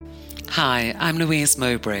Hi, I'm Louise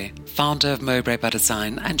Mowbray, founder of Mowbray by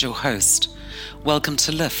Design and your host. Welcome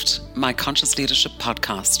to Lift, my conscious leadership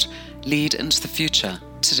podcast, Lead into the Future,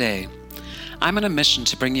 today. I'm on a mission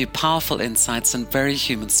to bring you powerful insights and very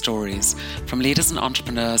human stories from leaders and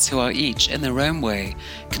entrepreneurs who are each, in their own way,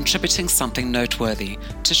 contributing something noteworthy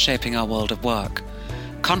to shaping our world of work.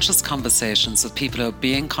 Conscious conversations with people who are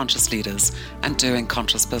being conscious leaders and doing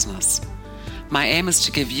conscious business. My aim is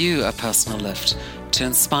to give you a personal lift to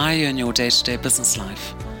inspire you in your day-to-day business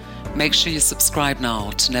life. Make sure you subscribe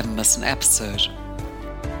now to never miss an episode.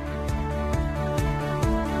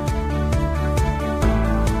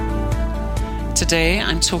 Today,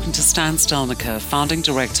 I'm talking to Stan Stalnaker, founding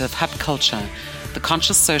director of Hub Culture, the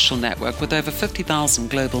conscious social network with over 50,000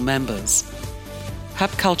 global members.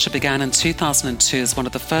 Hub Culture began in 2002 as one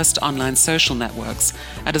of the first online social networks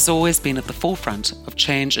and has always been at the forefront of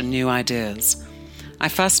change and new ideas. I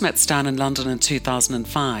first met Stan in London in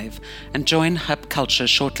 2005 and joined Hub Culture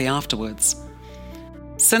shortly afterwards.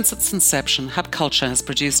 Since its inception, Hub Culture has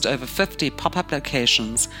produced over 50 pop-up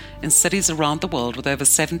locations in cities around the world with over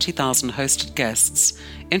 70,000 hosted guests,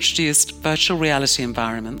 introduced virtual reality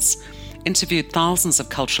environments, interviewed thousands of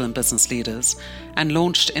cultural and business leaders, and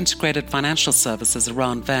launched integrated financial services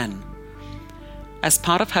around Venn. As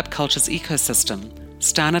part of Hub Culture's ecosystem,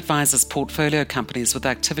 Stan advises portfolio companies with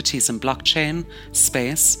activities in blockchain,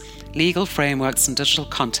 space, legal frameworks and digital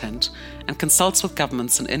content, and consults with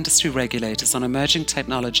governments and industry regulators on emerging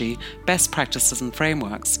technology, best practices and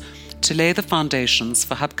frameworks to lay the foundations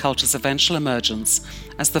for Hub Culture's eventual emergence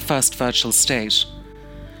as the first virtual state.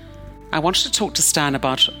 I wanted to talk to Stan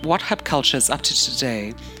about what Hub Culture is up to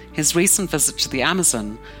today, his recent visit to the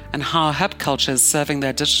Amazon, and how Hub Culture is serving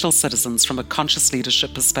their digital citizens from a conscious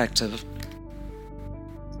leadership perspective.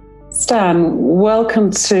 Stan,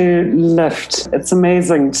 welcome to Lift. It's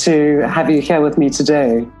amazing to have you here with me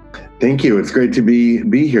today. Thank you. It's great to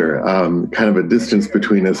be here. Kind of a distance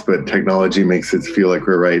between us, but technology makes it feel like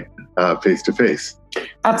we're right face to face.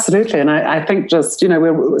 Absolutely. And I think just,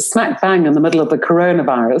 we're smack bang in the middle of the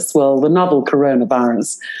coronavirus, the novel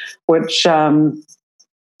coronavirus, which I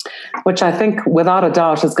think without a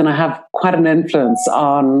doubt is going to have quite an influence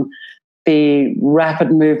on the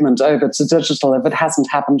rapid movement over to digital, if it hasn't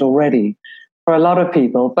happened already, for a lot of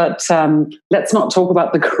people. But let's not talk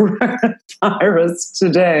about the coronavirus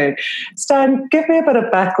today. Stan, give me a bit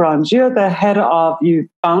of background. You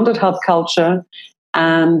founded Hub Culture,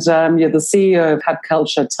 and you're the CEO of Hub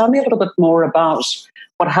Culture. Tell me a little bit more about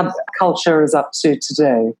what Hub Culture is up to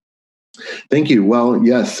today. Thank you. Well,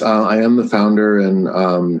 yes, I am the founder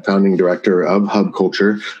and founding director of Hub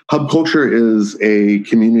Culture. Hub Culture is a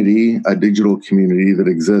community, a digital community that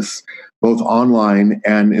exists both online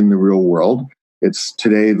and in the real world. It's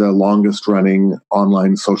today the longest running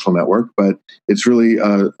online social network, but it's really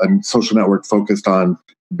a social network focused on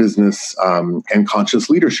business and conscious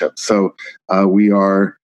leadership. So we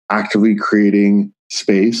are actively creating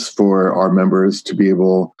space for our members to be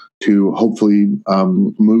able to hopefully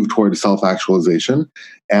move toward self-actualization.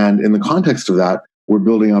 And in the context of that, we're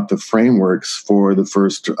building up the frameworks for the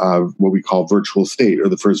first, what we call virtual state, or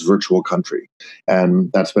the first virtual country.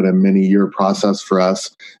 And that's been a many-year process for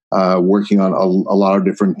us, working on a lot of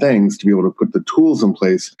different things to be able to put the tools in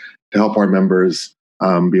place to help our members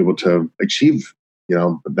be able to achieve,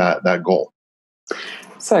 that goal.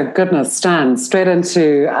 So, goodness, Stan, straight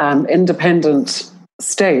into independent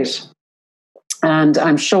state. And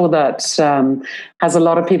I'm sure that has a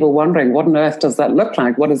lot of people wondering, what on earth does that look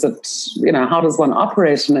like? What is it, how does one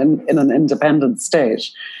operate in an independent state?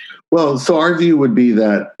 Well, so our view would be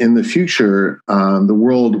that in the future, the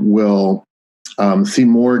world will see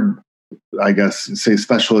more, say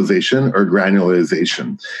specialization or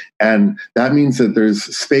granularization. And that means that there's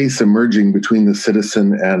space emerging between the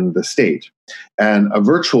citizen and the state. And a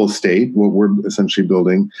virtual state, what we're essentially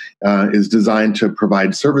building, is designed to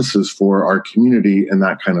provide services for our community in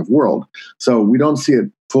that kind of world. So we don't see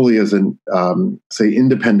it fully as an,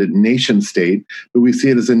 independent nation state, but we see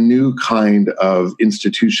it as a new kind of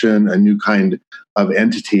institution, a new kind of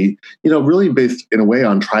entity, really based in a way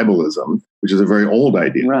on tribalism, which is a very old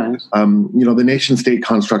idea. Right. The nation state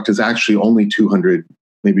construct is actually only 200,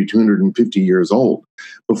 maybe 250 years old.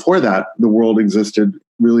 Before that, the world existed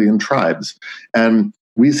really in tribes. And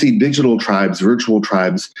we see digital tribes, virtual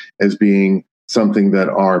tribes, as being something that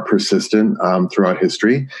are persistent throughout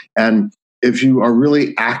history. And if you are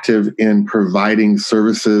really active in providing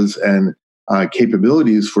services and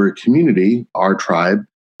capabilities for a community, our tribe,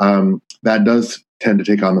 that does tend to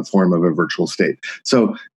take on the form of a virtual state.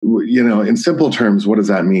 So, in simple terms, what does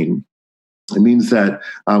that mean? It means that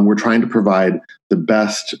we're trying to provide the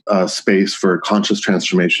best space for conscious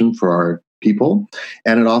transformation for our people.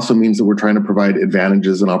 And it also means that we're trying to provide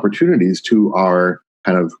advantages and opportunities to our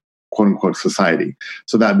kind of quote unquote society.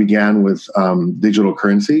 So that began with digital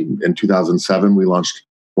currency. In 2007, we launched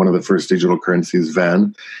one of the first digital currencies,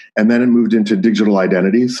 VEN. And then it moved into digital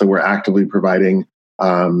identity. So we're actively providing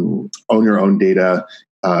own your own data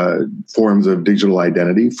forms of digital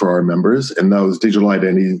identity for our members. And those digital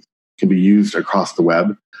identities can be used across the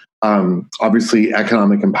web. Obviously,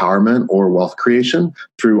 economic empowerment or wealth creation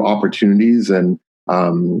through opportunities and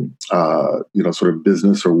sort of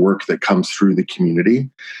business or work that comes through the community.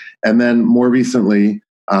 And then more recently,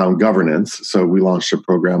 governance. So we launched a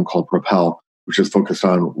program called Propel, which is focused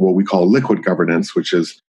on what we call liquid governance, which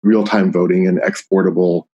is real-time voting and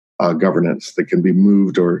exportable governance that can be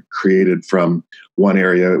moved or created from one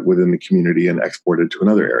area within the community and exported to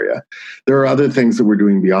another area. There are other things that we're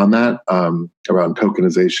doing beyond that around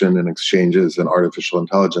tokenization and exchanges and artificial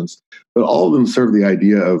intelligence, but all of them serve the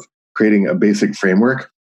idea of creating a basic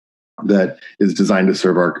framework that is designed to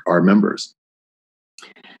serve our members.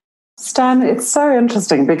 Stan, it's so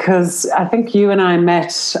interesting because I think you and I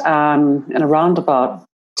met in around about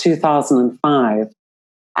 2005.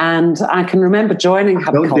 And I can remember joining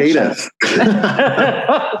Hub Culture. Don't date us.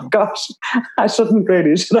 Gosh, I shouldn't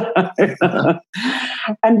really, should I?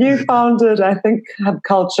 And you founded, I think, Hub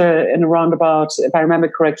Culture in around about, if I remember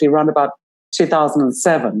correctly, around about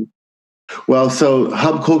 2007. Well, so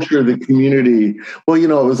Hub Culture, the community, well, it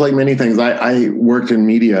was like many things. I worked in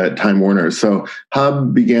media at Time Warner. So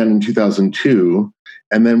Hub began in 2002,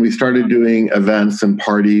 and then we started doing events and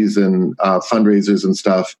parties and fundraisers and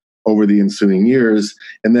stuff over the ensuing years.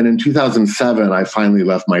 And then in 2007, I finally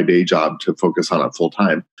left my day job to focus on it full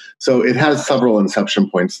time. So it has several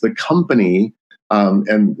inception points. The company,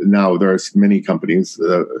 and now there's many companies,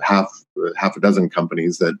 half a dozen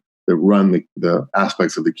companies that run the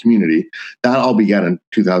aspects of the community. That all began in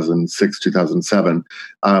 2006, 2007.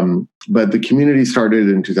 But the community started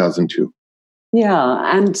in 2002.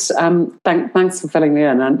 Yeah, and thanks for filling me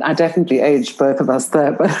in. And I definitely aged both of us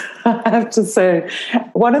there, but I have to say,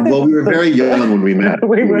 one of the... Well, we were very young when we met.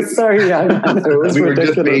 We were so young. I know, it was we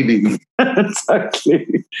ridiculous. Were just babies.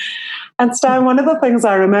 Exactly. And Stan, one of the things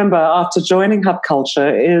I remember after joining Hub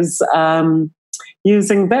Culture is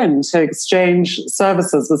using VEN to exchange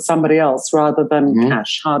services with somebody else rather than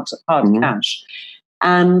cash, hard cash.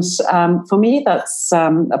 And for me, that's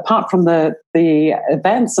apart from the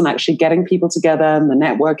events and actually getting people together and the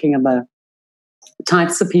networking and the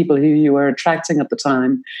types of people who you were attracting at the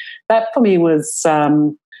time, that for me was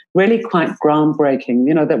really quite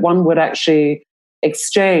groundbreaking, that one would actually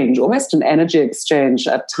exchange, almost an energy exchange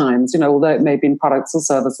at times, although it may have been products or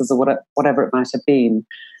services or whatever it might have been.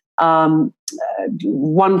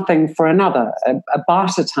 One thing for another, a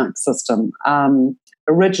barter type system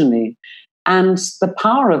originally. And the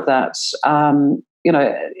power of that,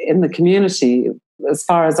 in the community, as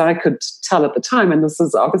far as I could tell at the time, and this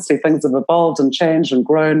is obviously things have evolved and changed and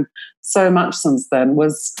grown so much since then,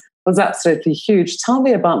 was absolutely huge. Tell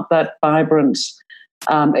me about that vibrant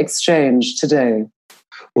exchange today.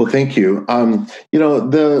 Well, thank you.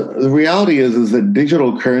 The reality is that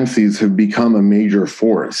digital currencies have become a major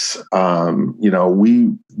force.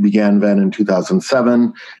 We began VEN in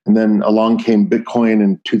 2007, and then along came Bitcoin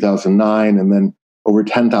in 2009, and then over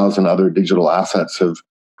 10,000 other digital assets have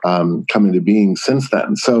come into being since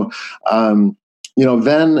then. So,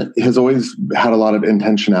 VEN has always had a lot of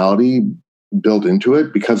intentionality built into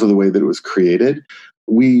it because of the way that it was created.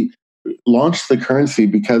 We launched the currency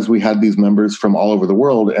because we had these members from all over the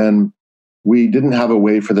world, and we didn't have a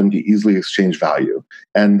way for them to easily exchange value.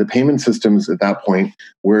 And the payment systems at that point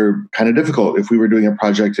were kind of difficult. If we were doing a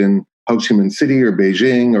project in Ho Chi Minh City or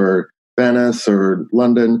Beijing or Venice or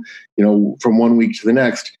London, from one week to the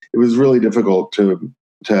next, it was really difficult to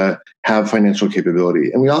have financial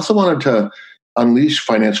capability. And we also wanted to unleash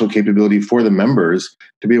financial capability for the members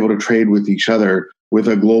to be able to trade with each other with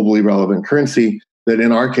a globally relevant currency that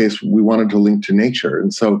in our case, we wanted to link to nature.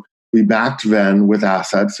 And so we backed VEN with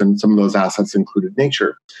assets, and some of those assets included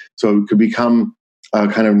nature. So it could become a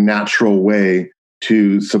kind of natural way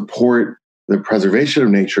to support the preservation of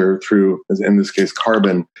nature through, as in this case,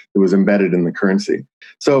 carbon that was embedded in the currency.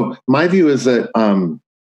 So my view is that,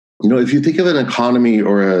 if you think of an economy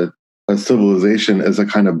or a civilization as a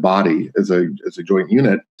kind of body, as a joint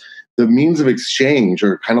unit, the means of exchange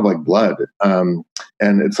are kind of like blood, and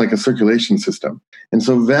it's like a circulation system. And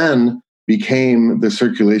so VEN became the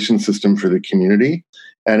circulation system for the community,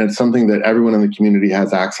 and it's something that everyone in the community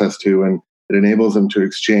has access to, and it enables them to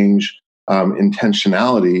exchange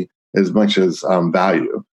intentionality as much as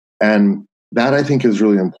value. And that I think is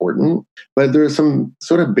really important. But there are some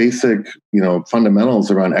sort of basic,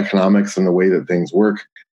 fundamentals around economics and the way that things work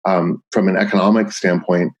from an economic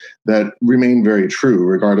standpoint that remain very true,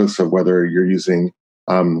 regardless of whether you're using,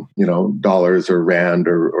 dollars or rand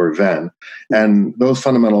or ven. And those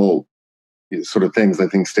fundamental sort of things, I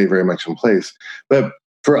think, stay very much in place. But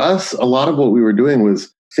for us, a lot of what we were doing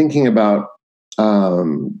was thinking about,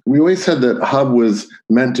 we always said that Hub was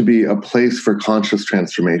meant to be a place for conscious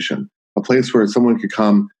transformation, a place where someone could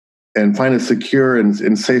come and find a secure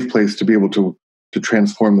and safe place to be able to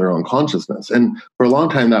transform their own consciousness. And for a long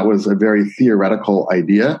time, that was a very theoretical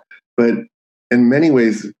idea. But in many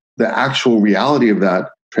ways, the actual reality of that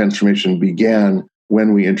transformation began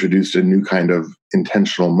when we introduced a new kind of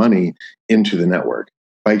intentional money into the network.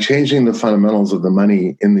 By changing the fundamentals of the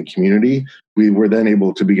money in the community, we were then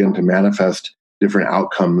able to begin to manifest different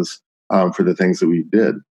outcomes for the things that we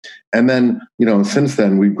did. And then, since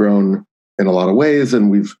then, we've grown in a lot of ways,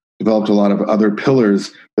 and we've developed a lot of other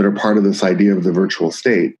pillars that are part of this idea of the virtual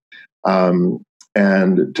state.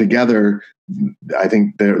 And together, I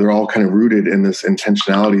think they're all kind of rooted in this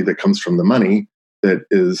intentionality that comes from the money that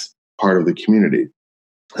is part of the community.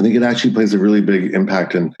 I think it actually plays a really big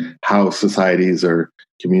impact in how societies or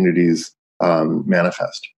communities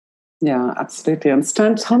manifest. Yeah, absolutely. And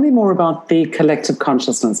Stan, tell me more about the collective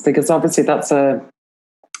consciousness, because obviously that's a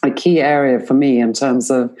key area for me in terms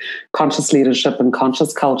of conscious leadership and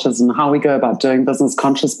conscious cultures and how we go about doing business,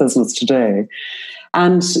 conscious business today.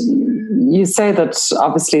 And you say that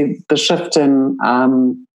obviously the shift in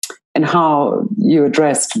how you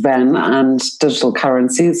addressed VEN and digital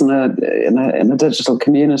currencies in a digital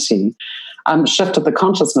community shifted the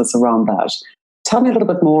consciousness around that. Tell me a little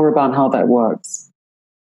bit more about how that works.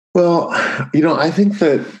 Well, I think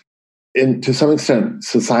that to some extent,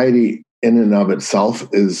 society in and of itself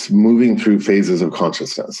is moving through phases of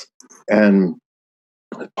consciousness. And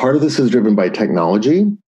part of this is driven by technology.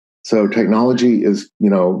 So technology is,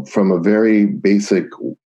 from a very basic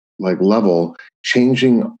level,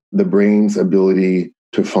 changing the brain's ability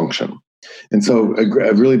to function. And so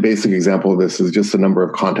a really basic example of this is just the number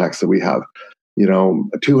of contacts that we have.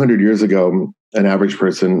 200 years ago, an average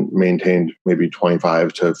person maintained maybe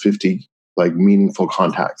 25 to 50 meaningful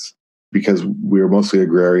contacts, because we were mostly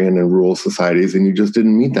agrarian and rural societies, and you just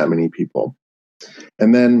didn't meet that many people.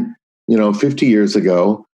 And then, 50 years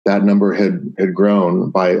ago, that number had grown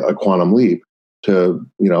by a quantum leap to,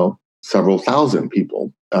 several thousand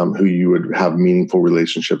people who you would have meaningful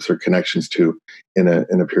relationships or connections to in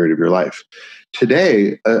a period of your life.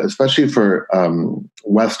 Today, especially for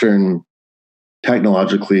Western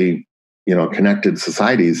technologically connected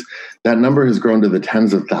societies, that number has grown to the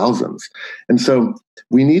tens of thousands. And so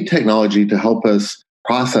we need technology to help us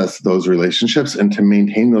process those relationships and to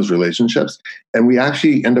maintain those relationships. And we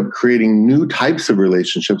actually end up creating new types of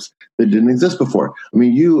relationships that didn't exist before. I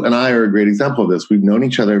mean, you and I are a great example of this. We've known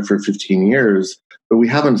each other for 15 years, but we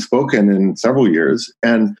haven't spoken in several years.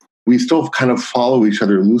 And we still kind of follow each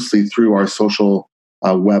other loosely through our social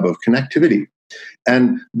web of connectivity.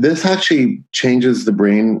 And this actually changes the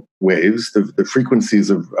brain waves, the frequencies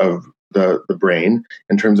of the brain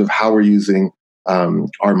in terms of how we're using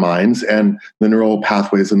our minds and the neural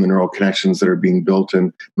pathways and the neural connections that are being built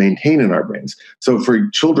and maintained in our brains. So for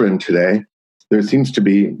children today, there seems to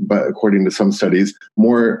be, but according to some studies,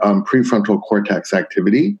 more prefrontal cortex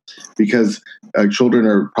activity, because children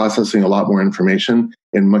are processing a lot more information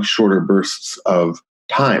in much shorter bursts of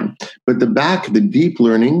time. But the deep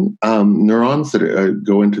learning neurons that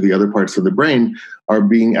go into the other parts of the brain are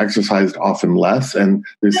being exercised often less, and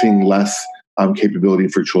they're seeing less capability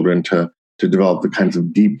for children to develop the kinds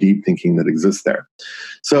of deep thinking that exists there.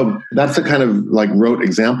 So that's a kind of rote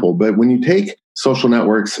example. But when you take social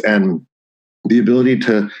networks and the ability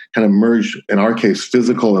to kind of merge, in our case,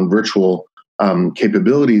 physical and virtual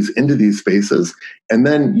capabilities into these spaces, and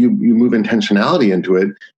then you move intentionality into it,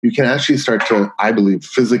 you can actually start to, I believe,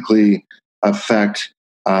 physically affect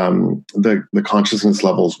the consciousness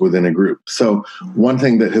levels within a group. So one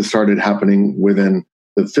thing that has started happening within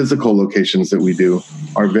the physical locations that we do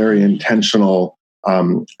are very intentional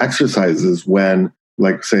exercises when,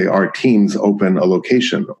 say, our teams open a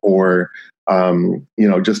location, or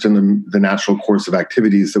just in the natural course of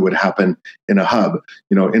activities that would happen in a hub.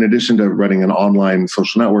 In addition to running an online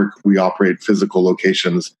social network, we operate physical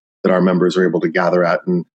locations that our members are able to gather at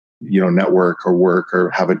and, network or work or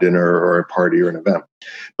have a dinner or a party or an event.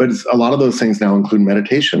 But a lot of those things now include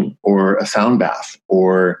meditation or a sound bath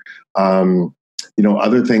or,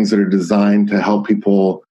 other things that are designed to help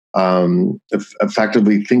people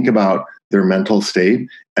effectively think about their mental state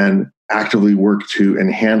and actively work to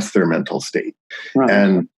enhance their mental state. Right.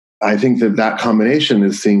 And I think that combination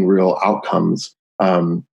is seeing real outcomes.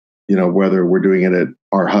 Whether we're doing it at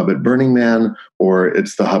our hub at Burning Man, or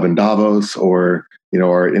it's the hub in Davos, or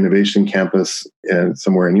our innovation campus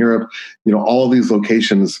somewhere in Europe. All of these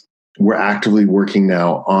locations, we're actively working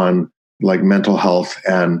now on like mental health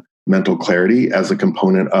and mental clarity as a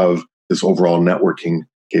component of this overall networking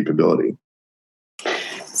capability.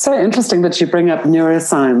 So interesting that you bring up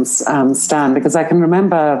neuroscience, Stan, because I can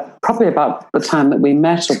remember probably about the time that we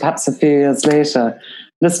met, or perhaps a few years later,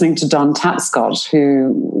 listening to Don Tapscott,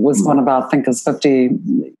 who was one of our Thinkers 50,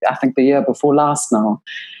 I think the year before last now,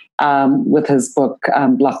 with his book,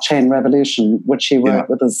 Blockchain Revolution, which he wrote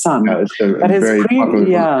with his son. Yeah, it's very popular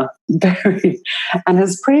book. Very. And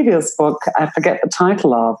his previous book, I forget the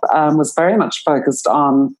title of, was very much focused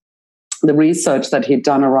on the research that he'd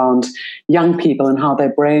done around young people and how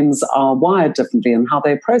their brains are wired differently and how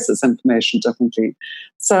they process information differently.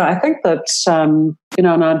 So I think that, on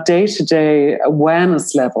our day-to-day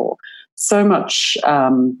awareness level, so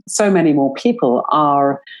many more people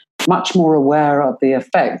are much more aware of the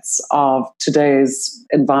effects of today's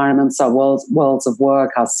environments, our worlds of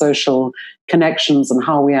work, our social connections, and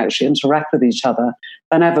how we actually interact with each other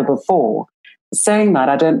than ever before. Saying that,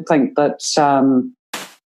 I don't think that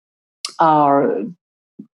our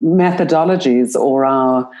methodologies or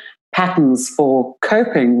our patterns for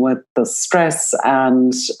coping with the stress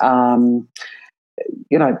and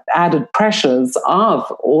added pressures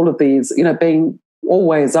of all of these, being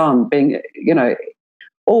always on to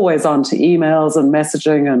emails and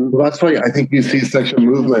messaging. And well, that's why I think you see such a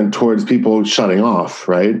movement towards people shutting off,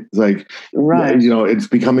 right? It's like, right. It's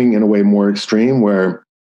becoming in a way more extreme where,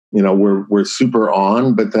 we're super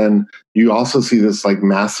on, but then you also see this like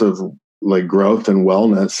massive like growth and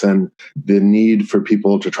wellness and the need for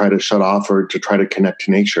people to try to shut off or to try to connect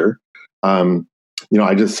to nature.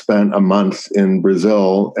 I just spent a month in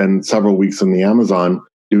Brazil and several weeks in the Amazon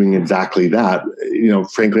doing exactly that.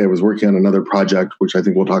 Frankly, I was working on another project, which I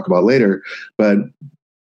think we'll talk about later, but,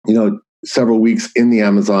 several weeks in the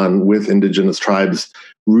Amazon with indigenous tribes,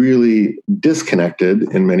 really disconnected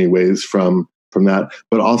in many ways from that,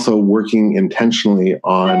 but also working intentionally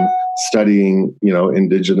on studying,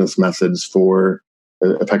 indigenous methods for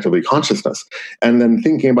effectively consciousness, and then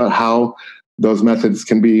thinking about how those methods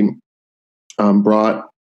can be brought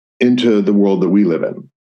into the world that we live in.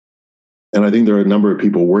 And I think there are a number of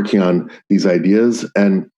people working on these ideas.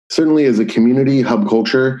 And certainly as a community, hub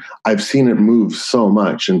culture, I've seen it move so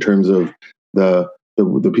much in terms of the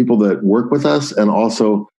people that work with us and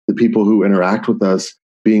also the people who interact with us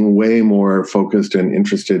being way more focused and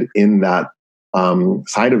interested in that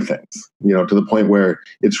side of things, to the point where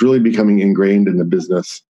it's really becoming ingrained in the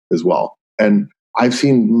business as well. And I've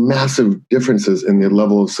seen massive differences in the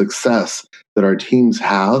level of success that our teams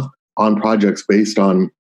have on projects based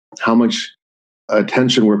on how much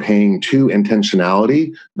attention we're paying to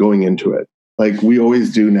intentionality going into it. Like we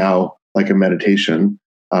always do now, like a meditation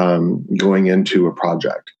going into a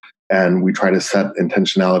project. And we try to set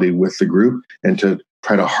intentionality with the group and to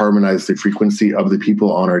try to harmonize the frequency of the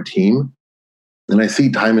people on our team. And I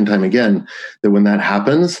see time and time again that when that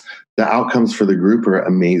happens, the outcomes for the group are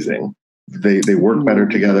amazing. They work better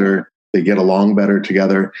together. They get along better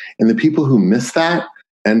together. And the people who miss that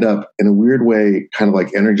end up in a weird way, kind of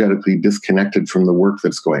like energetically disconnected from the work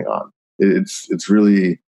that's going on. It's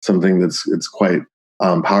really something that's quite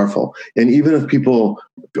powerful. And even if people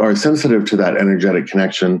are sensitive to that energetic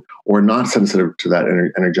connection or not sensitive to that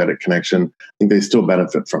energetic connection, I think they still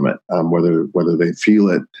benefit from it, whether they feel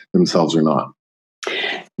it themselves or not.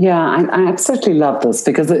 Yeah, I absolutely love this,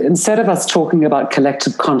 because instead of us talking about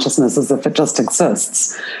collective consciousness as if it just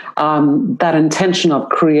exists, that intention of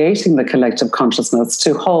creating the collective consciousness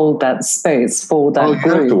to hold that space for that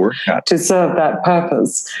group to serve that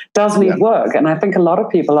purpose does need work. And I think a lot of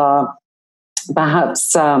people are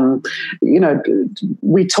perhaps,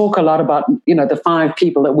 we talk a lot about, the 5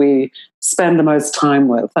 people that we spend the most time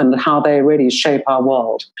with and how they really shape our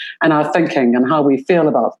world and our thinking and how we feel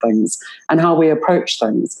about things and how we approach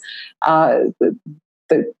things.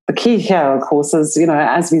 The key here, of course, is,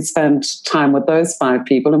 as we spend time with those 5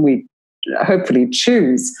 people and we hopefully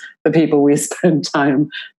choose the people we spend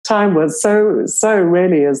time with. So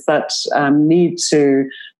really is that need to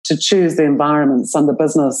choose the environments and the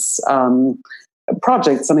business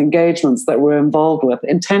projects and engagements that we're involved with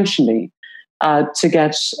intentionally to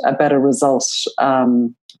get a better result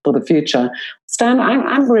for the future. Stan,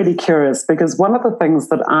 I'm really curious, because one of the things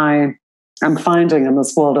that I am finding in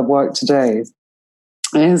this world of work today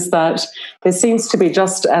is that there seems to be,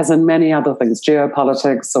 just as in many other things,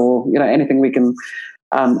 geopolitics or anything we can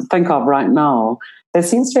think of right now, there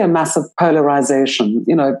seems to be a massive polarization,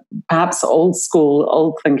 perhaps old school,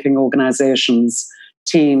 old thinking organizations,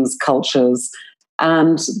 teams, cultures,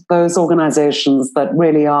 and those organizations that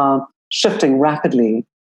really are shifting rapidly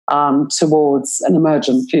towards an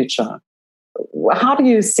emergent future. How do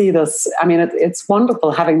you see this? I mean, it's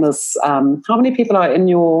wonderful having this. How many people are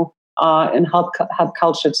in Hub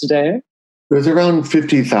Culture today? There's around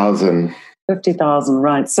 50,000. 50,000,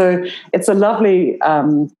 right? So it's a lovely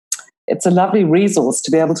resource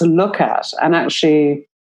to be able to look at and actually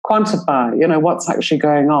quantify, what's actually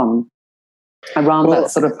going on around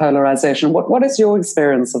that sort of polarization. What is your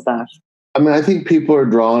experience of that? I mean, I think people are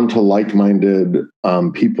drawn to like-minded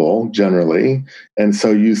people generally. And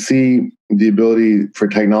so you see the ability for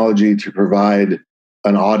technology to provide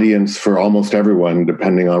an audience for almost everyone,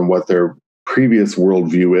 depending on what their previous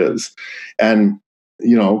worldview is. And,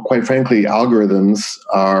 quite frankly, algorithms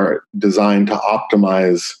are designed to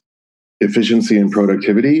optimize efficiency and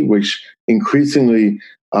productivity, which increasingly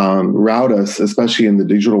route us, especially in the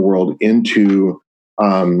digital world, into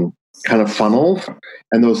kind of funnels.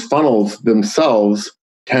 And those funnels themselves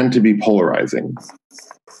tend to be polarizing.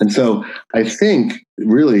 And so I think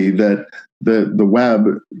really that the web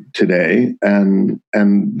today and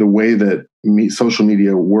the way that social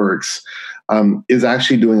media works is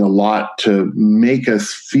actually doing a lot to make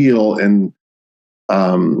us feel and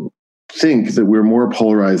think that we're more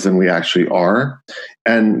polarized than we actually are.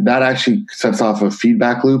 And that actually sets off a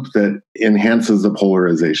feedback loop that enhances the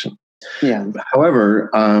polarization. Yeah. However,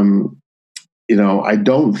 I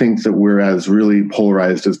don't think that we're as really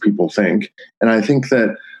polarized as people think. And I think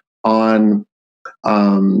that on,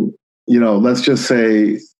 let's just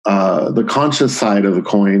say the conscious side of the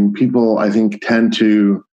coin, people, I think, tend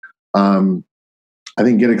to,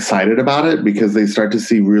 get excited about it because they start to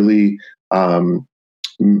see really,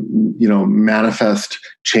 manifest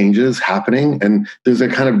changes happening. And there's a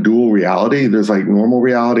kind of dual reality. There's like normal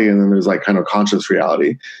reality, and then there's like kind of conscious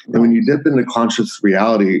reality. And when you dip into conscious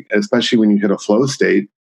reality, especially when you hit a flow state,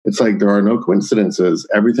 it's like there are no coincidences.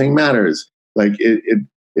 Everything matters. Like it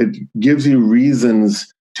gives you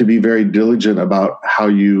reasons to be very diligent about how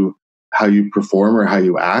you perform or how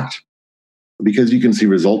you act, because you can see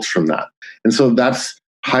results from that. And so that's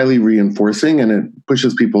highly reinforcing, and it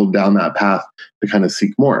pushes people down that path to kind of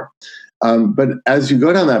seek more. But as you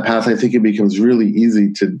go down that path, I think it becomes really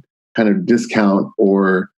easy to kind of discount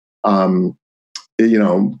or, to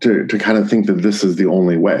kind of think that this is the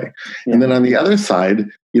only way. Yeah. And then on the other side,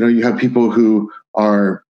 you have people who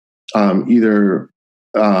are either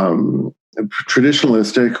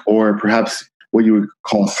traditionalistic or perhaps what you would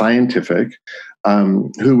call scientific,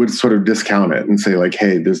 who would sort of discount it and say like,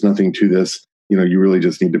 hey, there's nothing to this. You really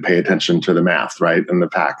just need to pay attention to the math, right? And the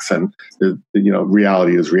facts, and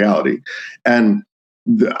reality is reality. And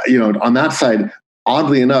on that side,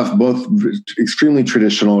 oddly enough, both extremely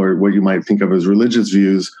traditional, or what you might think of as religious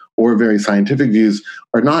views, or very scientific views,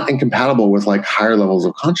 are not incompatible with like higher levels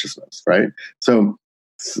of consciousness, right? So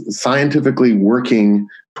scientifically working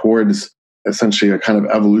towards essentially a kind of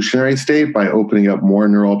evolutionary state by opening up more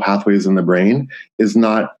neural pathways in the brain is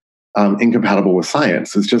not incompatible with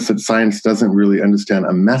science. It's just that science doesn't really understand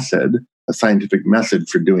a scientific method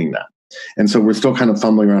for doing that. And so we're still kind of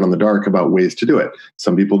fumbling around in the dark about ways to do it.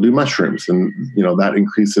 Some people do mushrooms, and that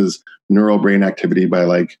increases neural brain activity by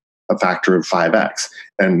like a factor of 5x.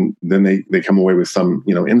 And then they come away with some,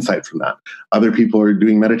 insight from that. Other people are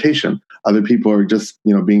doing meditation. Other people are just,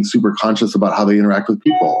 being super conscious about how they interact with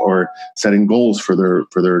people, or setting goals for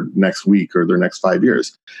their next week or their next 5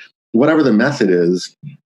 years. Whatever the method is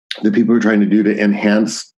that people are trying to do to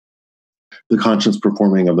enhance the conscious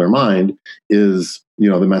performing of their mind is,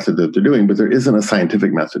 the method that they're doing, but there isn't a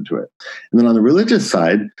scientific method to it. And then on the religious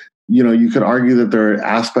side, you could argue that there are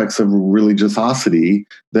aspects of religiosity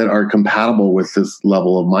that are compatible with this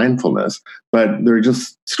level of mindfulness, but they're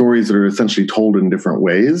just stories that are essentially told in different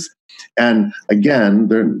ways. And again,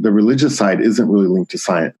 the religious side isn't really linked to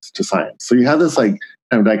science. So you have this like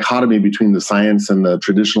kind of dichotomy between the science and the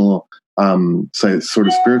traditional sort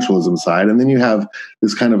of spiritualism side. And then you have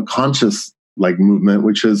this kind of conscious like movement,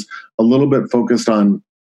 which is a little bit focused on,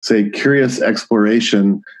 say, curious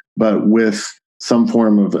exploration, but with some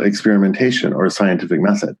form of experimentation or a scientific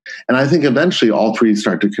method. And I think eventually all three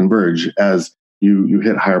start to converge as you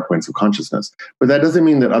hit higher points of consciousness. But that doesn't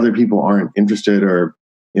mean that other people aren't interested or,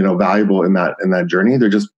 valuable in that journey. They're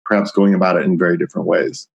just perhaps going about it in very different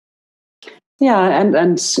ways. Yeah, and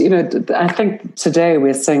I think today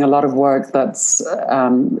we're seeing a lot of work that's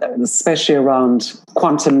especially around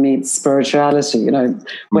quantum meets spirituality,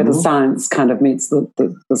 where the science kind of meets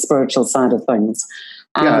the spiritual side of things.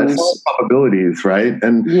 Yeah, And it's all probabilities, right?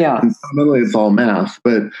 yeah, And fundamentally, it's all math.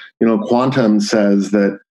 But quantum says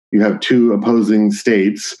that you have two opposing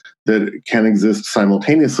states that can exist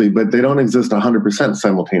simultaneously, but they don't exist 100%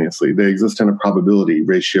 simultaneously. They exist in a probability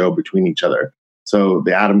ratio between each other. So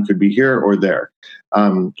the atom could be here or there,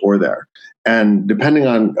 or there. And depending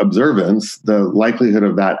on observance, the likelihood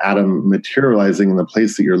of that atom materializing in the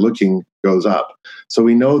place that you're looking goes up. So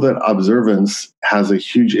we know that observance has a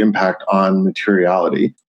huge impact on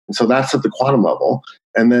materiality. And so that's at the quantum level.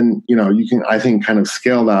 And then, you can, I think, kind of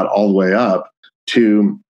scale that all the way up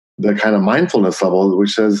to the kind of mindfulness level,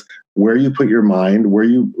 which says where you put your mind, where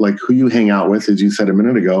you who you hang out with, as you said a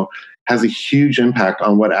minute ago, has a huge impact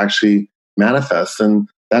on what actually manifests. And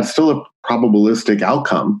that's still a probabilistic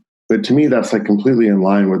outcome. But to me, that's completely in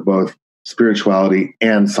line with both spirituality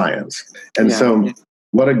and science. And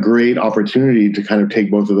what a great opportunity to kind of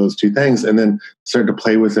take both of those two things and then start to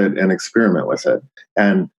play with it and experiment with it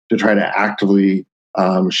and to try to actively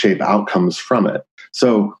shape outcomes from it.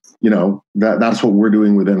 So, that's what we're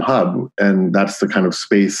doing within Hub. And that's the kind of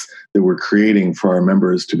space that we're creating for our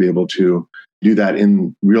members to be able to do that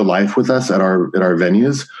in real life with us at our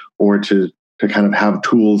venues, or to kind of have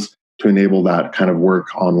tools to enable that kind of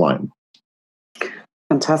work online.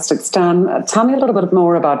 Fantastic. Stan, tell me a little bit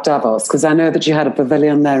more about Davos, because I know that you had a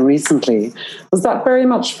pavilion there recently. Was that very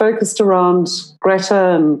much focused around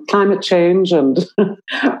Greta and climate change? And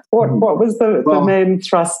what was the main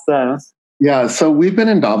thrust there? Yeah, so we've been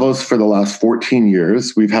in Davos for the last 14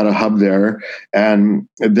 years. We've had a hub there, and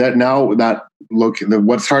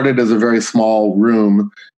what started as a very small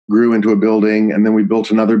room grew into a building, and then we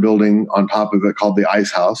built another building on top of it called the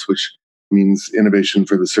Ice House, which means innovation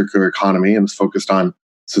for the circular economy, and is focused on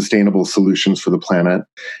sustainable solutions for the planet.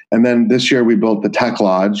 And then this year we built the Tech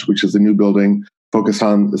Lodge, which is a new building focused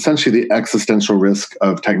on essentially the existential risk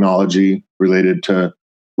of technology related to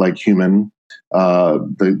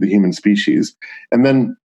the human species. And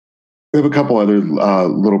then we have a couple other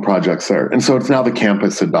little projects there. And so it's now the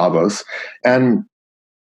campus at Davos. And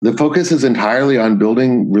the focus is entirely on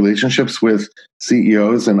building relationships with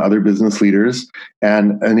CEOs and other business leaders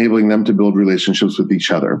and enabling them to build relationships with each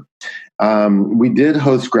other. We did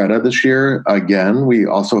host Greta this year again. We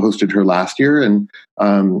also hosted her last year, and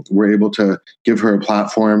we're able to give her a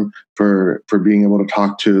platform for being able to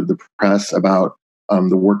talk to the press about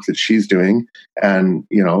the work that she's doing and,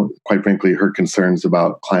 quite frankly, her concerns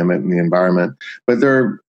about climate and the environment. But there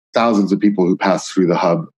are thousands of people who pass through the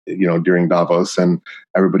hub, during Davos, and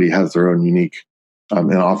everybody has their own unique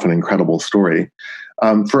and often incredible story.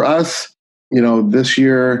 For us, this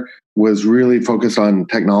year was really focused on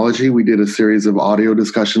technology. We did a series of audio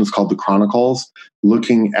discussions called The Chronicles,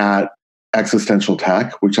 looking at existential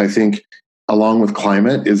tech, which I think, along with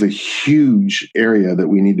climate, is a huge area that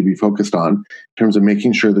we need to be focused on in terms of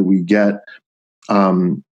making sure that we get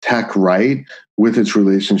tech right with its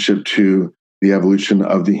relationship to the evolution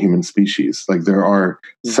of the human species. There are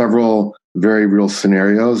several very real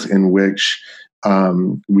scenarios in which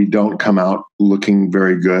we don't come out looking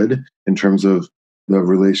very good in terms of the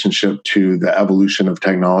relationship to the evolution of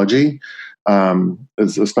technology,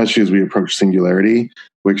 especially as we approach singularity,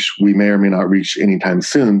 which we may or may not reach anytime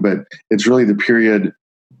soon. But it's really the period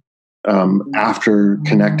after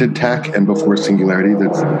connected tech and before singularity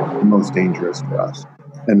that's the most dangerous for us.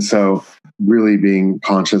 And so really being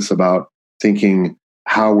conscious about thinking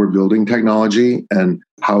how we're building technology and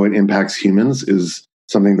how it impacts humans is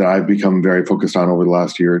something that I've become very focused on over the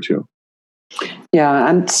last year or two. Yeah,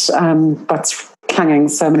 and that's clanging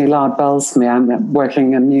so many loud bells for me. I'm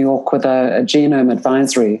working in New York with a genome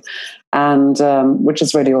advisory, and which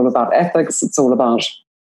is really all about ethics. It's all about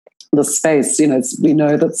the space. We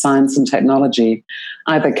know that science and technology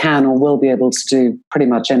either can or will be able to do pretty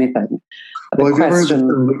much anything. Well, have you ever heard of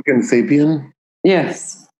Lucan sapien?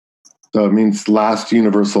 Yes. So it means last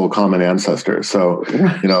universal common ancestor. So,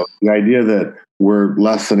 the idea that we're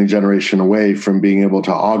less than a generation away from being able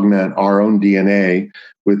to augment our own DNA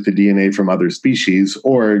with the DNA from other species,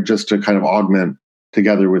 or just to kind of augment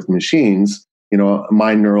together with machines.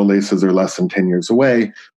 Mind neural laces are less than 10 years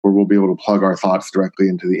away, where we'll be able to plug our thoughts directly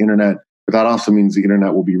into the internet. But that also means the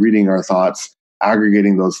internet will be reading our thoughts,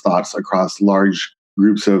 aggregating those thoughts across large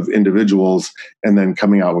groups of individuals, and then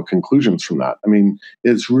coming out with conclusions from that. I mean,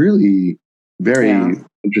 it's really very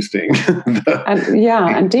interesting.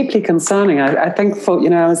 and deeply concerning. I think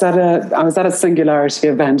I was at a singularity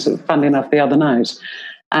event, funnily enough, the other night,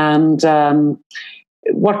 and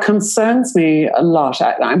what concerns me a lot,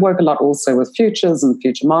 I work a lot also with futures and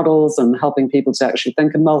future models and helping people to actually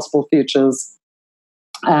think in multiple futures.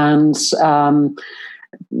 And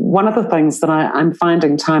one of the things that I'm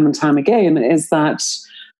finding time and time again is that,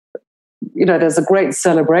 there's a great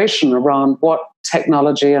celebration around what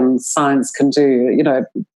technology and science can do.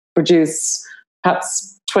 Produce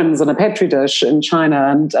perhaps twins in a petri dish in China,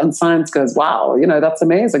 and science goes, wow, that's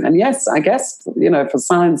amazing. And yes, I guess, for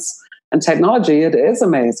science and technology, it is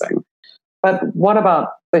amazing. But what about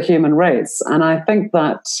the human race? And I think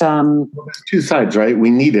that... there's two sides, right? We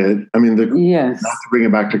need it. I mean, yes. Not to bring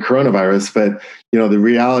it back to coronavirus, but, the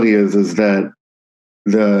reality is that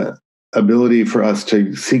the ability for us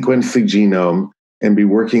to sequence the genome and be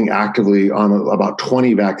working actively on about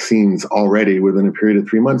 20 vaccines already within a period of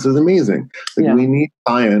 3 months is amazing. We need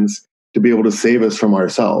science to be able to save us from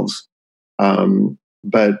ourselves.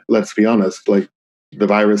 But let's be honest, the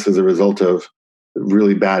virus is a result of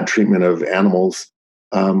really bad treatment of animals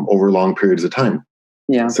over long periods of time.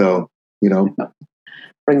 Yeah. So,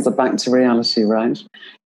 brings it back to reality, right?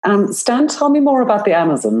 Stan, tell me more about the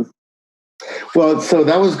Amazon. Well, so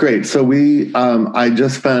that was great. So I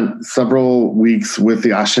just spent several weeks with the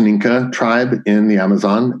Stalnaker tribe in the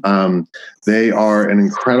Amazon. They are an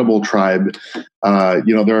incredible tribe.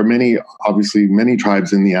 There are many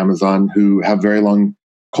tribes in the Amazon who have very long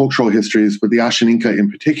cultural histories, but the Stalnaker in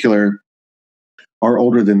particular are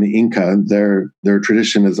older than the Inca. Their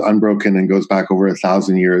tradition is unbroken and goes back over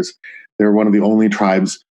 1,000 years. They're one of the only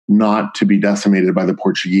tribes not to be decimated by the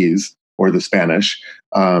Portuguese or the Spanish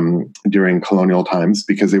during colonial times,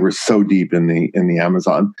 because they were so deep in the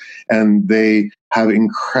Amazon, and they have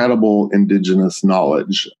incredible indigenous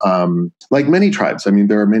knowledge, like many tribes. I mean,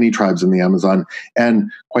 there are many tribes in the Amazon,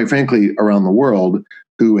 and quite frankly, around the world,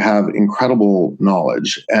 who have incredible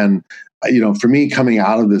knowledge. And for me, coming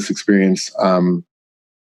out of this experience,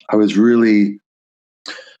 I was really,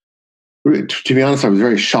 to be honest, I was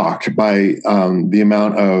very shocked by the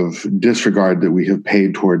amount of disregard that we have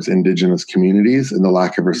paid towards Indigenous communities and the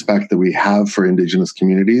lack of respect that we have for Indigenous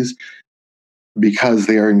communities, because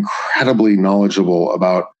they are incredibly knowledgeable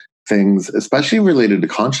about things, especially related to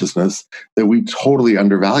consciousness, that we totally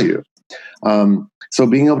undervalue. So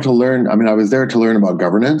being able to learn, I was there to learn about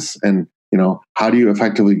governance and, how do you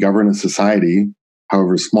effectively govern a society,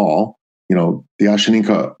 however small. The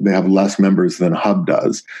Stalnaker, they have less members than Hub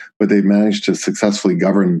does, but they've managed to successfully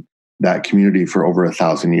govern that community for over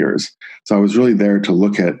 1,000 years. So I was really there to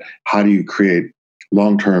look at how do you create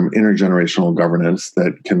long-term intergenerational governance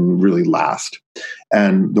that can really last.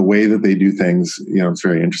 And the way that they do things, it's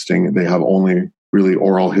very interesting. They have only really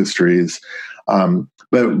oral histories.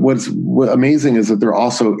 But what's amazing is that they're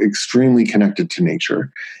also extremely connected to nature.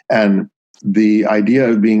 And the idea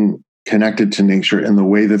of being connected to nature in the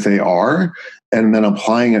way that they are, and then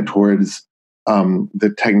applying it towards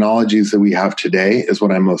the technologies that we have today is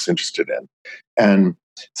what I'm most interested in. And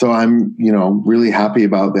so I'm, really happy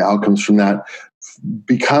about the outcomes from that.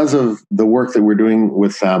 Because of the work that we're doing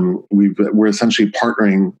with them, we're essentially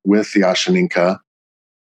partnering with the Stalnaker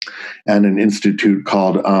and an institute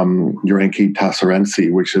called Urenki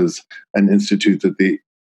Tassarensi, which is an institute that the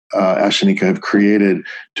Stalnaker have created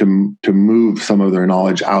to move some of their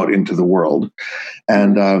knowledge out into the world.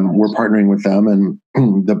 And we're partnering with them, and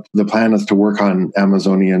the plan is to work on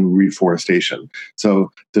Amazonian reforestation.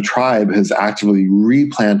 So the tribe has actively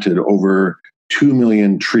replanted over 2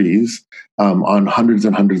 million trees on hundreds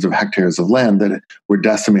and hundreds of hectares of land that were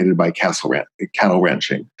decimated by cattle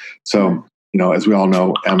ranching. So, as we all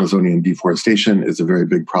know, Amazonian deforestation is a very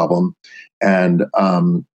big problem. And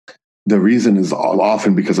the reason is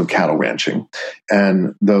often because of cattle ranching.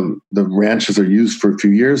 And the ranches are used for a few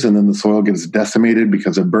years, and then the soil gets decimated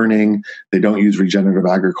because of burning. They don't use regenerative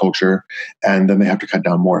agriculture, and then they have to cut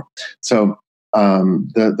down more. So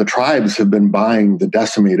the tribes have been buying the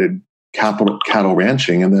decimated cattle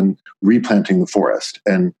ranching and then replanting the forest.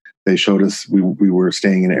 And they showed us we were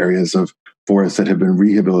staying in areas of forests that have been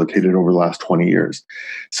rehabilitated over the last 20 years.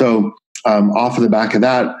 So off of the back of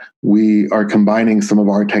that, we are combining some of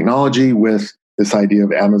our technology with this idea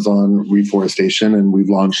of Amazon reforestation, and we've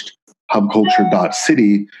launched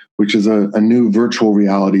hubculture.city, which is a new virtual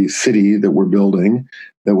reality city that we're building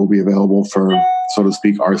that will be available for, so to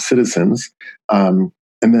speak, our citizens. And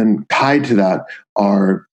then tied to that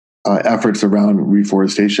are efforts around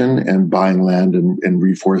reforestation and buying land and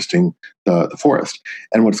reforesting the forest.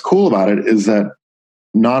 And what's cool about it is that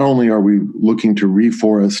not only are we looking to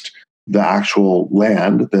reforest the actual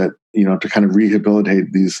land that, to kind of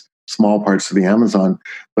rehabilitate these small parts of the Amazon,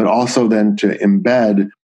 but also then to embed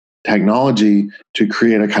technology to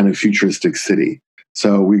create a kind of futuristic city.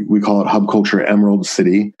 So we call it Hub Culture Emerald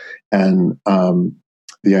City. And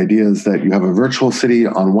the idea is that you have a virtual city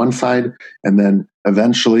on one side, and then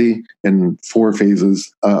eventually, in 4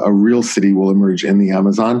 phases, a real city will emerge in the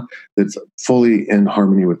Amazon that's fully in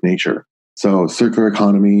harmony with nature. So circular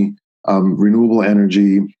economy, renewable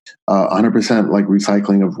energy, 100% like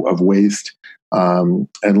recycling of waste,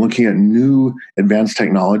 and looking at new advanced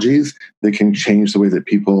technologies that can change the way that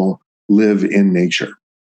people live in nature.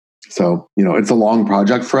 So, it's a long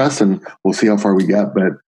project for us, and we'll see how far we get,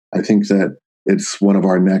 but I think that it's one of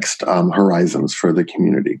our next horizons for the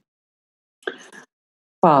community.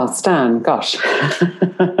 Wow, Stan, gosh.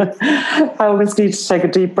 I always need to take a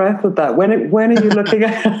deep breath with that. When are you looking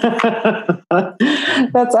at?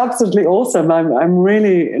 That's absolutely awesome. I'm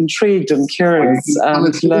really intrigued and curious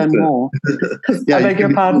to learn more. Yeah, I beg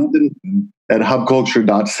your pardon? At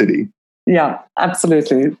hubculture.city. Yeah,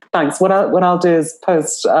 absolutely. Thanks. What I'll do is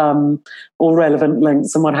post all relevant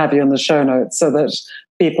links and what have you in the show notes so that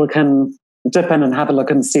people can dip in and have a look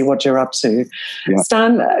and see what you're up to. Yeah.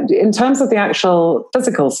 Stan, in terms of the actual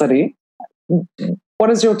physical city, what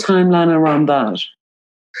is your timeline around that?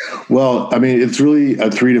 Well, it's really a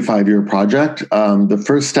 3 to 5 year project. The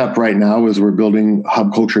first step right now is we're building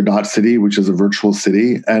hubculture.city, which is a virtual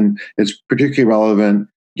city. And it's particularly relevant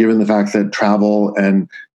given the fact that travel and,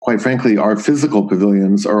 quite frankly, our physical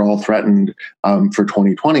pavilions are all threatened for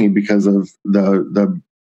 2020 because of the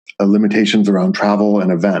limitations around travel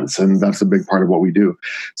and events. And that's a big part of what we do.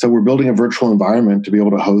 So we're building a virtual environment to be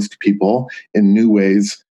able to host people in new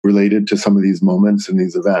ways related to some of these moments and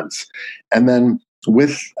these events. And then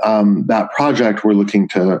with that project, we're looking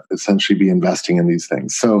to essentially be investing in these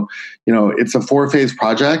things. So, it's a 4-phase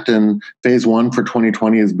project, and phase 1 for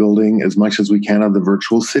 2020 is building as much as we can of the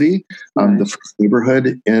virtual city. Right. The first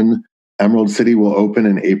neighborhood in Emerald City will open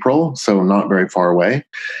in April, so not very far away.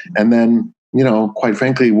 And then, quite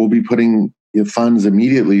frankly, we'll be putting funds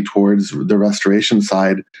immediately towards the restoration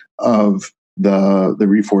side of the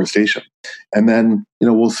reforestation. And then,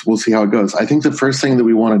 we'll see how it goes. I think the first thing that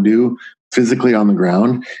we want to do physically on the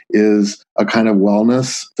ground is a kind of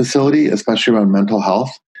wellness facility, especially around mental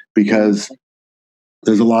health, because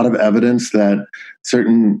there's a lot of evidence that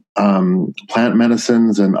certain plant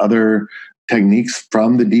medicines and other techniques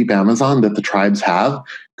from the deep Amazon that the tribes have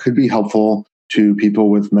could be helpful to people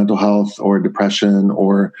with mental health or depression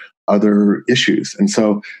or other issues. And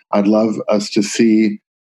so I'd love us to see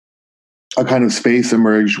a kind of space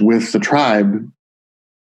emerge with the tribe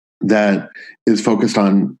that is focused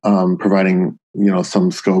on providing,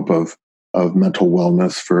 some scope of mental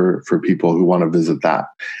wellness for people who want to visit that.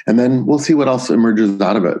 And then we'll see what else emerges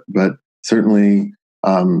out of it. But certainly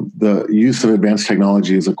the use of advanced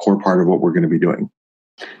technology is a core part of what we're going to be doing.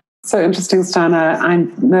 So interesting, Stan. I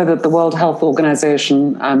know that the World Health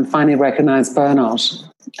Organization finally recognized burnout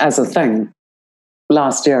as a thing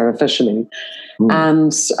last year officially.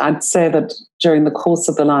 And I'd say that during the course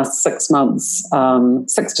of the last 6 months,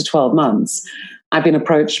 6 to 12 months, I've been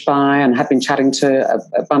approached by and have been chatting to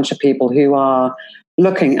a bunch of people who are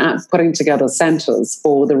looking at putting together centers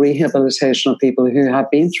for the rehabilitation of people who have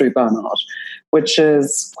been through burnout, which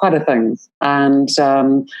is quite a thing. And,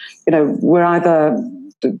 we're either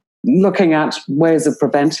looking at ways of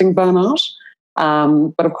preventing burnout,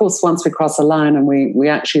 but of course, once we cross a line and we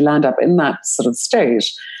actually land up in that sort of state,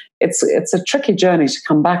 it's a tricky journey to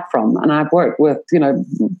come back from. And I've worked with,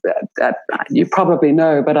 you probably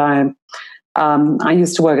know, but I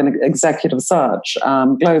used to work in executive search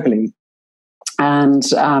globally, and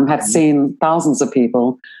have seen thousands of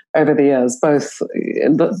people over the years, both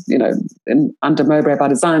under Mowbray by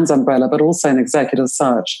Design's umbrella, but also in executive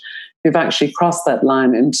search, who've actually crossed that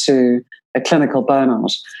line into a clinical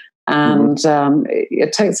burnout. And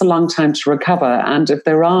it takes a long time to recover. And if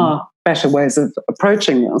there are better ways of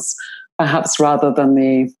approaching this, perhaps rather than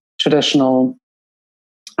the traditional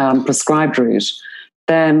prescribed route,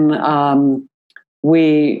 then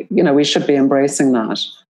we should be embracing that.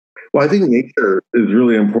 Well, I think nature is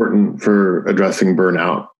really important for addressing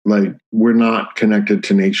burnout. Like, we're not connected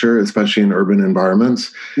to nature, especially in urban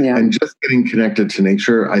environments. Yeah. And just getting connected to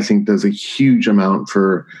nature, I think, does a huge amount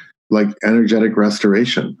for like energetic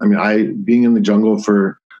restoration. Being in the jungle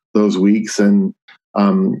for those weeks, and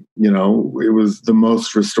it was the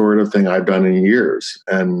most restorative thing I've done in years.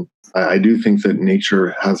 And I do think that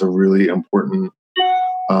nature has a really important,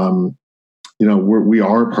 we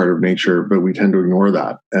are part of nature, but we tend to ignore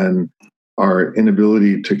that. And our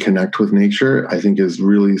inability to connect with nature, I think, is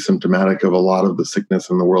really symptomatic of a lot of the sickness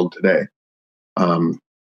in the world today.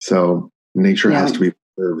 So nature has to be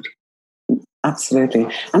preserved. Absolutely.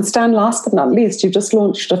 And Stan, last but not least, you just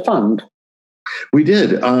launched a fund. We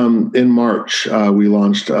did. In March, we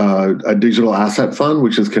launched a digital asset fund,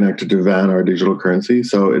 which is connected to VAN, our digital currency.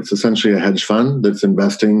 So it's essentially a hedge fund that's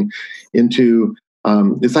investing into,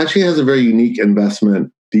 this actually has a very unique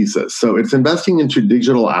investment thesis. So it's investing into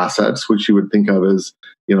digital assets, which you would think of as,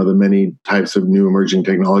 the many types of new emerging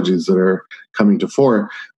technologies that are coming to fore,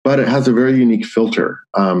 but it has a very unique filter.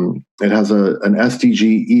 It has an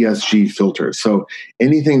SDG, ESG filter. So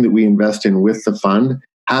anything that we invest in with the fund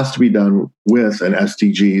has to be done with an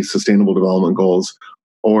SDG, Sustainable Development Goals,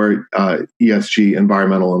 or ESG,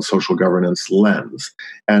 Environmental and Social Governance lens.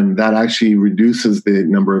 And that actually reduces the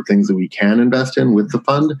number of things that we can invest in with the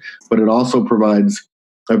fund, but it also provides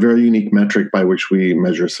a very unique metric by which we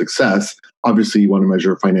measure success. Obviously, you want to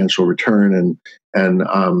measure financial return and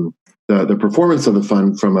the performance of the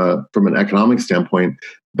fund from an economic standpoint,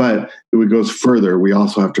 but it goes further. We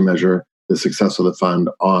also have to measure the success of the fund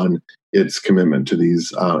on its commitment to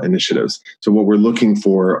these initiatives. So what we're looking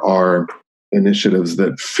for are initiatives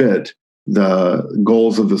that fit the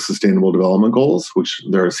goals of the Sustainable Development Goals, which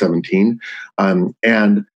there are 17,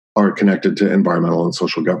 and are connected to environmental and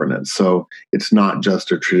social governance. So it's not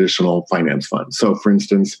just a traditional finance fund. So for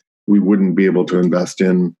instance, we wouldn't be able to invest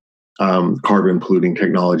in carbon polluting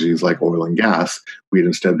technologies like oil and gas. We'd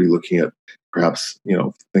instead be looking at perhaps,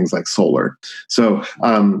 things like solar. So,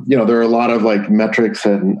 there are a lot of metrics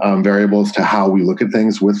and variables to how we look at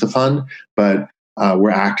things with the fund, but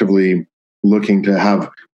we're actively looking to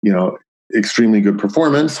have, extremely good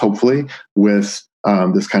performance, hopefully, with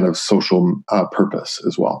this kind of social purpose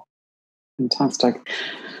as well. Fantastic.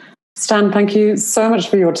 Stan, thank you so much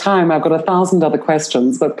for your time. I've got 1,000 other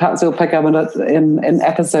questions, but perhaps we'll pick up in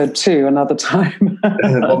episode 2 another time.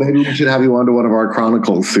 Well, maybe we should have you onto one of our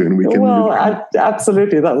chronicles soon.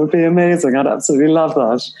 Absolutely. That would be amazing. I'd absolutely love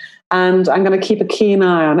that. And I'm going to keep a keen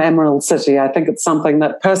eye on Emerald City. I think it's something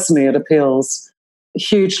that personally it appeals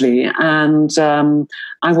hugely. And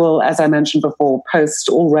I will, as I mentioned before, post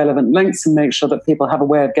all relevant links and make sure that people have a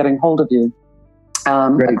way of getting hold of you.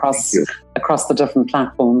 Across the different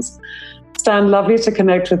platforms. Stan, lovely to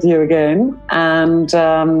connect with you again. And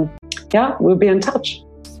we'll be in touch.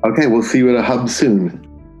 Okay, we'll see you at a hub soon.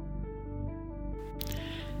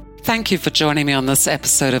 Thank you for joining me on this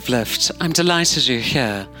episode of Lift. I'm delighted you're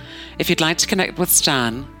here. If you'd like to connect with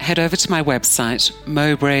Stan, head over to my website,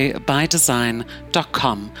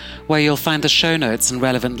 mowbraybydesign.com, where you'll find the show notes and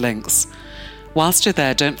relevant links. Whilst you're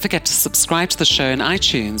there, don't forget to subscribe to the show in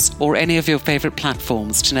iTunes or any of your favorite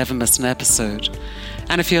platforms to never miss an episode.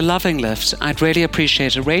 And if you're loving Lift, I'd really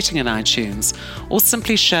appreciate a rating in iTunes or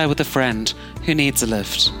simply share with a friend who needs a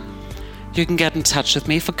lift. You can get in touch with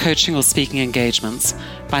me for coaching or speaking engagements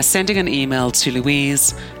by sending an email to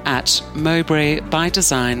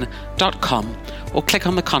louise@mowbraybydesign.com or click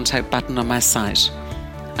on the contact button on my site.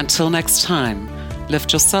 Until next time,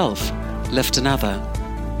 lift yourself, lift another.